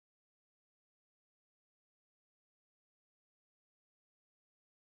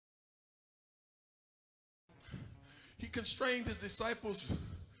he constrained his disciples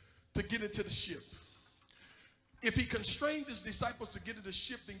to get into the ship. If he constrained his disciples to get into the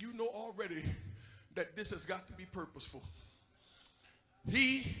ship, then you know already that this has got to be purposeful.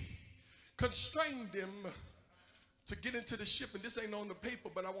 He constrained them to get into the ship, and this ain't on the paper,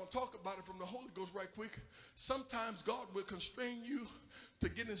 but I want to talk about it from the Holy Ghost right quick. Sometimes God will constrain you to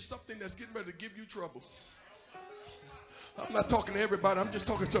get in something that's getting ready to give you trouble. I'm not talking to everybody. I'm just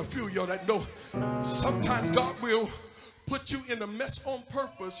talking to a few of y'all that know. Sometimes God will put you in a mess on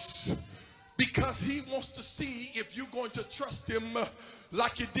purpose because he wants to see if you're going to trust him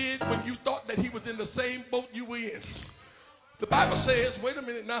like you did when you thought that he was in the same boat you were in. The Bible says, wait a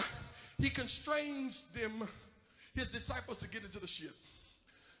minute now, he constrains them, his disciples, to get into the ship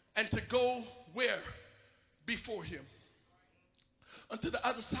and to go where? Before him. Unto the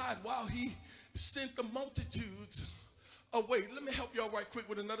other side, while he sent the multitudes away. Let me help y'all right quick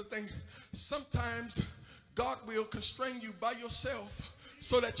with another thing. Sometimes God will constrain you by yourself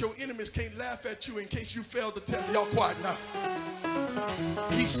so that your enemies can't laugh at you in case you fail the test. Y'all quiet now.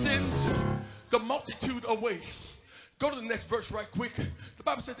 He sends the multitude away. Go to the next verse right quick. The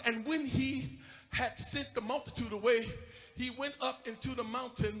Bible says, and when he had sent the multitude away, he went up into the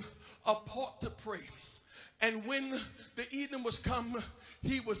mountain apart to pray. And when the evening was come,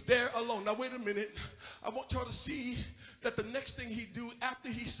 he was there alone. Now wait a minute. I want y'all to see that the next thing he do after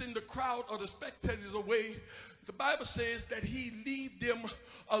he send the crowd or the spectators away, the Bible says that he leave them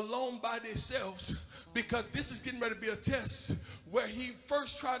alone by themselves, because this is getting ready to be a test where he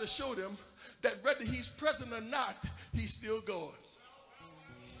first tried to show them that whether he's present or not, he's still God.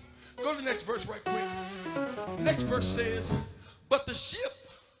 Go to the next verse right quick. Next verse says, but the ship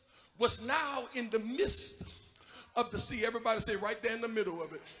was now in the midst of the sea. Everybody say right there in the middle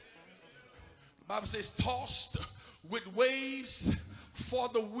of it. The Bible says tossed with waves, for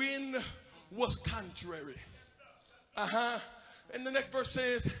the wind was contrary. And the next verse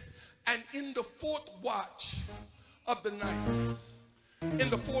says, and in the fourth watch of the night, in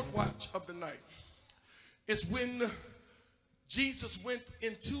the fourth watch of the night is when Jesus went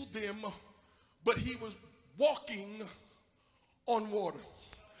into them, but he was walking on water.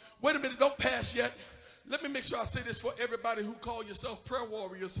 Wait a minute, don't pass yet. Let me make sure I say this for everybody who call yourself prayer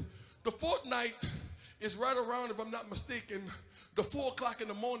warriors. The fourth night is right around, if I'm not mistaken, the 4 o'clock in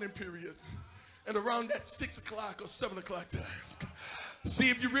the morning period, and around that 6 o'clock or 7 o'clock time. See,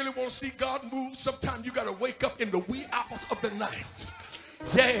 if you really want to see God move, sometimes you got to wake up in the wee hours of the night.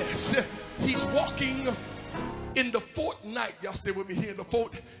 Yes, he's walking in the fourth night. Y'all stay with me here in the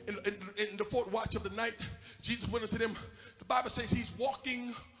fourth watch of the night. Jesus went into them. The Bible says he's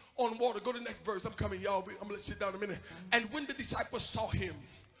walking on water. Go to the next verse. I'm coming, y'all. I'm going to let you sit down a minute. And when the disciples saw him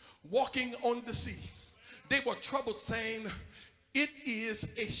walking on the sea, they were troubled, saying, it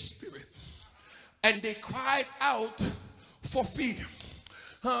is a spirit. And they cried out for fear.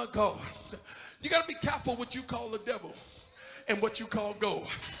 Oh, God. You got to be careful what you call the devil and what you call God.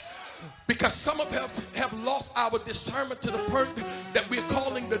 Because some of us have lost our discernment to the point that we're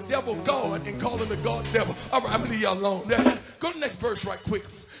calling the devil God and calling the God devil. All right, I'm going to leave y'all alone. Go to the next verse right quick.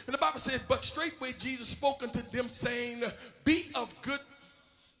 And the Bible says, but straightway Jesus spoke unto them, saying, be of good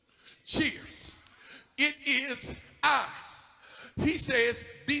cheer. It is I. He says,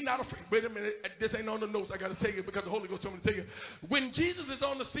 be not afraid. Wait a minute. This ain't on the notes. I got to take it because the Holy Ghost told me to take it. When Jesus is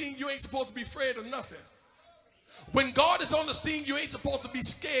on the scene, you ain't supposed to be afraid of nothing. When God is on the scene, you ain't supposed to be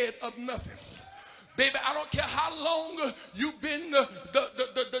scared of nothing. Baby, I don't care how long you've been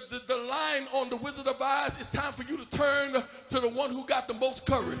the line on the Wizard of Oz. It's time for you to turn to the one who got the most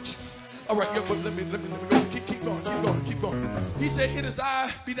courage. All right, yeah, but let me go. Keep going. He said, it is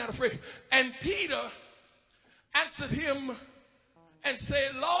I, be not afraid. And Peter answered him and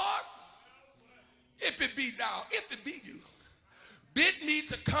said, Lord, if it be thou, if it be you, bid me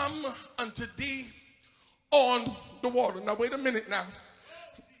to come unto thee on the water. Now, wait a minute now.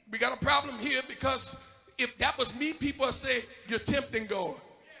 We got a problem here, because if that was me, people would say, you're tempting God.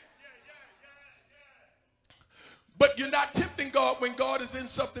 But you're not tempting God when God is in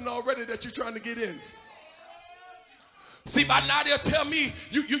something already that you're trying to get in. See, by now they'll tell me,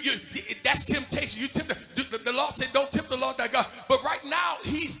 that's temptation. You tempt the Lord said, don't tempt the Lord thy God. But right now,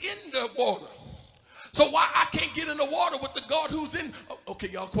 he's in the water. So why I can't get in the water with the God who's in? Oh, okay,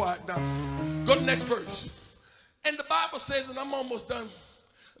 y'all quiet now. Go to the next verse. And the Bible says, and I'm almost done.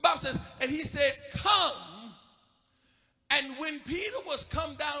 The Bible says, and he said, come. And when Peter was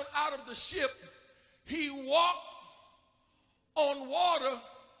come down out of the ship, he walked on water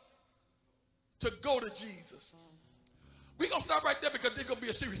to go to Jesus. We're going to stop right there because there's going to be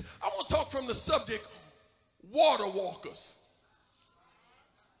a series. I want to talk from the subject, water walkers.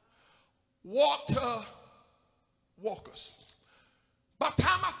 Water walkers. By the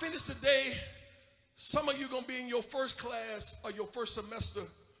time I finish today, some of you are going to be in your first class or your first semester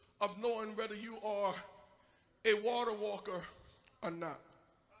of knowing whether you are a water walker or not.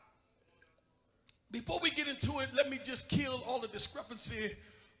 Before we get into it, let me just kill all the discrepancy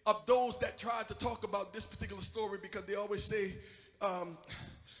of those that tried to talk about this particular story, because they always say,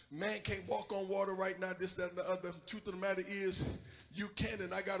 man can't walk on water right now, this, that, and the other. Truth of the matter is, you can,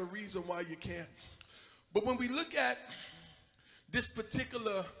 and I got a reason why you can't. But when we look at this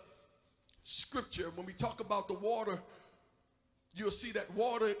particular scripture, when we talk about the water, you'll see that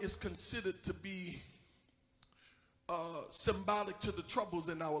water is considered to be symbolic to the troubles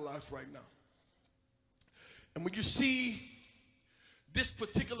in our life right now. And when you see this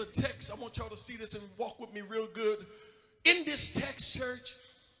particular text, I want y'all to see this and walk with me real good. In this text, church,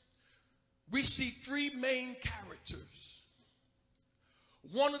 we see three main characters.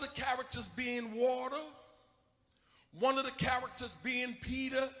 One of the characters being water, one of the characters being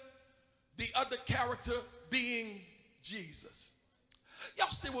Peter, the other character being Jesus. Y'all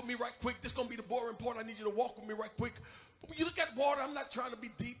stay with me right quick. This is going to be the boring part. I need you to walk with me right quick. But when you look at water, I'm not trying to be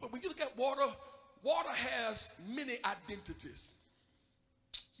deep, but when you look at water, water has many identities.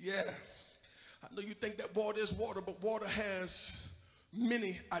 Yeah, I know you think that water is water, but water has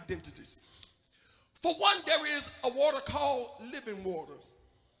many identities. For one, there is a water called living water.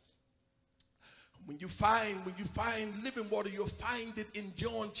 When you find living water, you'll find it in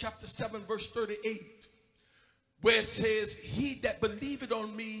John chapter 7, verse 38, where it says, he that believeth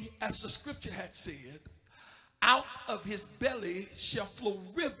on me, as the scripture had said, out of his belly shall flow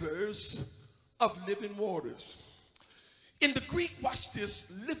rivers of living waters. In the Greek, watch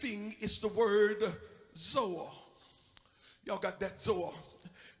this, living is the word zoa. Y'all got that, zoa,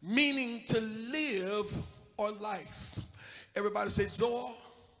 meaning to live or life. Everybody say zoa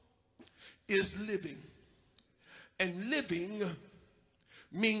is living. And living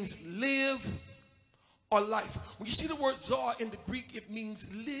means live or life. When you see the word zoa in the Greek, it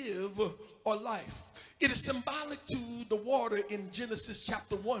means live or life. It is symbolic to the water in Genesis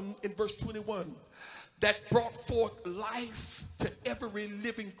chapter 1 in verse 21 that brought forth life to every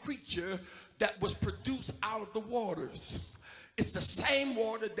living creature that was produced out of the waters. It's the same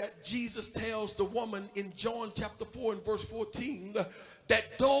water that Jesus tells the woman in John chapter 4 and verse 14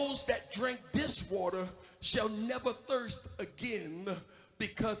 that those that drink this water shall never thirst again,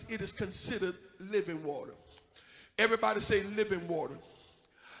 because it is considered living water. Everybody say living water.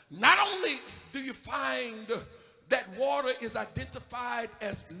 Not only do you find that water is identified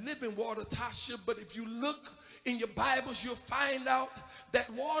as living water, Tasha, but if you look in your Bibles, you'll find out that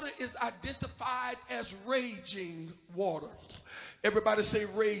water is identified as raging water. Everybody say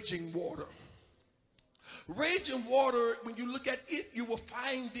raging water. Raging water, when you look at it, you will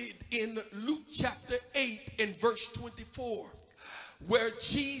find it in Luke chapter 8 and verse 24. Where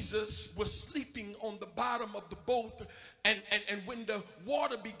Jesus was sleeping on the bottom of the boat, and when the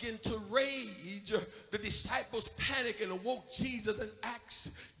water began to rage, the disciples panicked and awoke Jesus and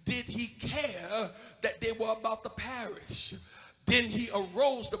asked, did he care that they were about to perish? Then he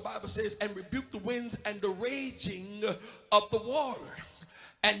arose, the Bible says, and rebuked the winds and the raging of the water.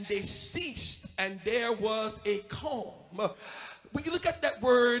 And they ceased, and there was a calm. When you look at that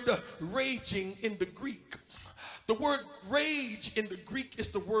word raging in the Greek, the word rage in the Greek is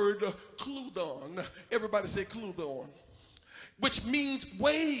the word kludon. Everybody say kludon. Which means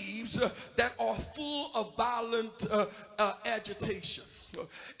waves that are full of violent agitation.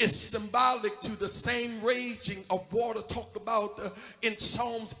 It's symbolic to the same raging of water talked about in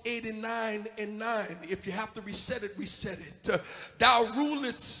Psalms 89 and 9. If you have to reset it, reset it. Thou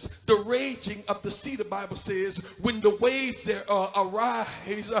rulest the raging of the sea, the Bible says. When the waves there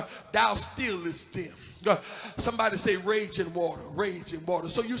arise, thou stillest them. Somebody say raging water, raging water.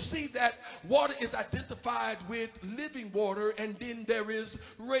 So you see that water is identified with living water, and then there is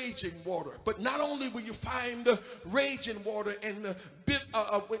raging water. But not only will you find raging water and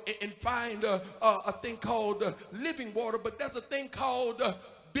find a thing called living water, but there's a thing called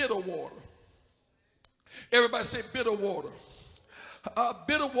bitter water. Everybody say bitter water.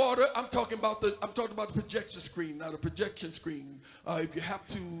 Bitter water, I'm talking about the projection screen, not a projection screen. If you have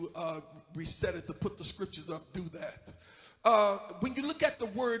to reset it to put the scriptures up, do that. When you look at the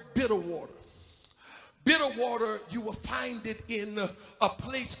word bitter water, you will find it in a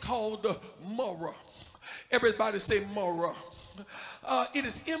place called Marah. Everybody say Marah. It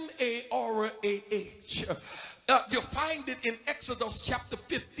is M-A-R-A-H. You'll find it in Exodus chapter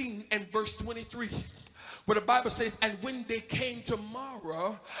 15 and verse 23. Where the Bible says, and when they came to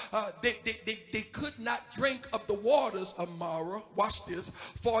Marah, they could not drink of the waters of Marah. Watch this.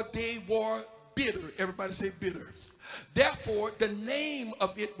 For they were bitter. Everybody say bitter. Therefore, the name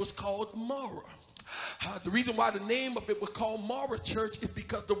of it was called Mara. The reason why the name of it was called Mara Church is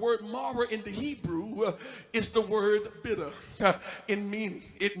because the word Mara in the Hebrew is the word bitter in meaning.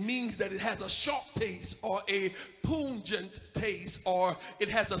 It means that it has a sharp taste or a pungent taste, or it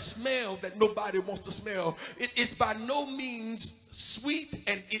has a smell that nobody wants to smell. It's by no means sweet,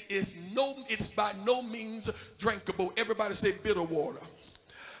 and it's by no means drinkable. Everybody say bitter water.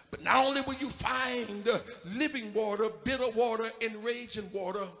 But not only will you find living water, bitter water, and raging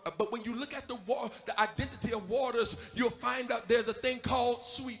water, but when you look at the identity of waters, you'll find out there's a thing called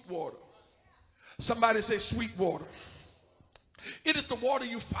sweet water. Somebody say sweet water. It is the water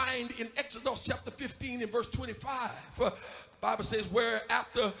you find in Exodus chapter 15 and verse 25. The Bible says, where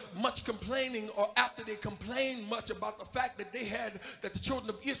after much complaining, or after they complained much about the fact that that the children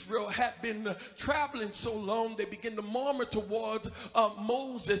of Israel had been traveling so long, they began to murmur towards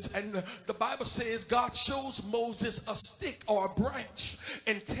Moses. And the Bible says God shows Moses a stick or a branch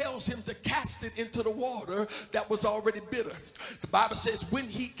and tells him to cast it into the water that was already bitter. The Bible says when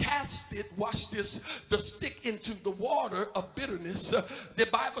he cast it, watch this, the stick into the water of bitterness, the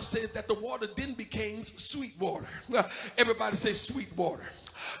Bible says that the water then became sweet water. Everybody say sweet water.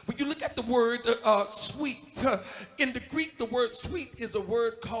 When you look at the word sweet, in the Greek, the word sweet is a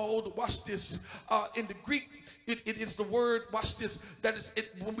word called, watch this, in the Greek, it is the word, watch this, that is,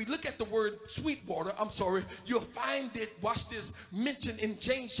 when we look at the word sweet water, you'll find it, watch this, mentioned in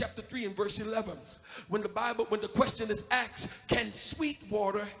James chapter 3 and verse 11. When the question is asked, can sweet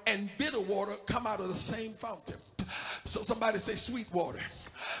water and bitter water come out of the same fountain? So somebody say sweet water.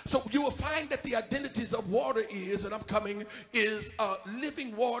 So you will find that the identities of water is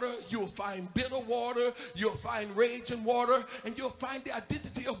living water. You'll find bitter water. You'll find raging water. And you'll find the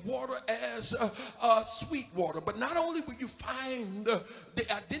identity of water as sweet water. But not only will you find the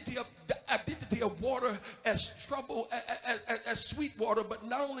identity of water as trouble, as sweet water, but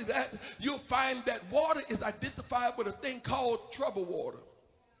not only that, you'll find that water is identified with a thing called trouble water.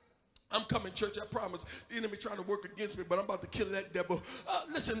 I'm coming, church, I promise. The enemy trying to work against me, but I'm about to kill that devil.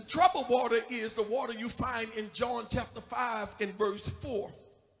 Listen, trouble water is the water you find in John chapter 5 in verse 4.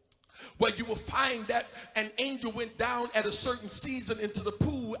 Where you will find that an angel went down at a certain season into the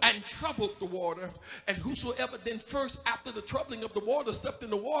pool and troubled the water. And whosoever then first after the troubling of the water stepped in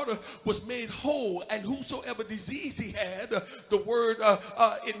the water was made whole. And whosoever disease he had, the word,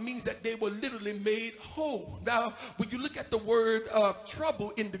 it means that they were literally made whole. Now, when you look at the word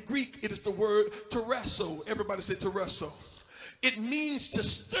trouble in the Greek, it is the word tereso. Everybody say tereso. It means to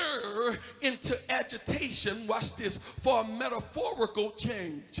stir into agitation, watch this, for a metaphorical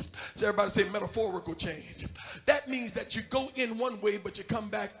change. So everybody say metaphorical change. That means that you go in one way, but you come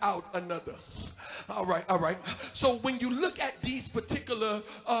back out another. All right. So when you look at these particular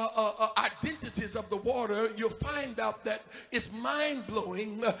identities of the water, you'll find out that it's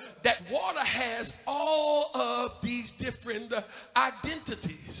mind-blowing that water has all of these different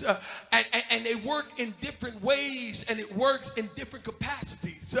identities. And they work in different ways, and it works in different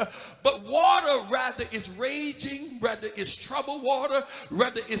capacities. But water, rather is raging, rather is troubled water,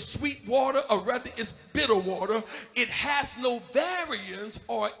 rather is sweet water, or rather is bitter water. It has no variance,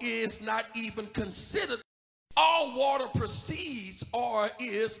 or is not even considered. All water proceeds or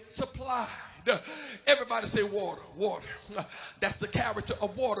is supplied. Everybody say water, water. That's the character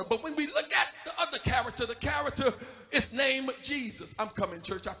of water. But when we look at the other character, the character is named Jesus. I'm coming,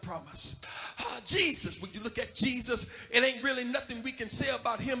 church, I promise. Jesus, when you look at Jesus, it ain't really nothing we can say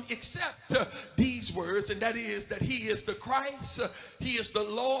about him except these words, and that is that he is the Christ, he is the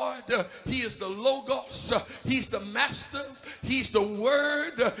Lord, he is the Logos, he's the Master, he's the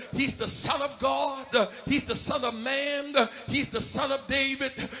Word, he's the Son of God, he's the Son of Man, he's the Son of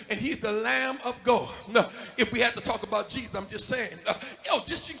David, and he's the Lamb of God. If we had to talk about Jesus, I'm just saying,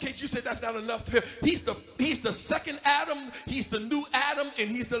 just in case you said that's not enough, he's the second Adam, he's the new Adam, and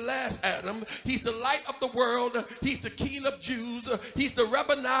he's the last Adam. He's the light of the world. He's the King of Jews. He's the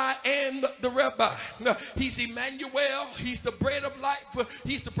Rabboni and the Rabbi. He's Emmanuel. He's the bread of life.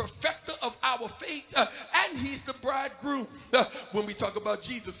 He's the perfecter of our faith. And he's the bridegroom. When we talk about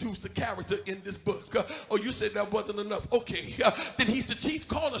Jesus, who's the character in this book. Oh, you said that wasn't enough. Okay. Then he's the chief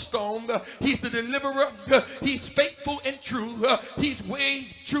cornerstone. He's the deliverer. He's faithful and true. He's way,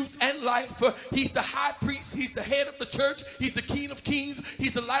 truth, and life. He's the high priest. He's the head of the church. He's the King of kings.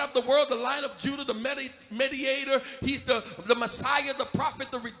 He's the light of the world, the Lion of Judah, the mediator. He's the Messiah, the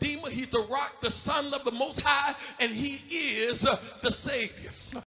prophet, the Redeemer. He's the rock, the Son of the Most High, and he is the Savior.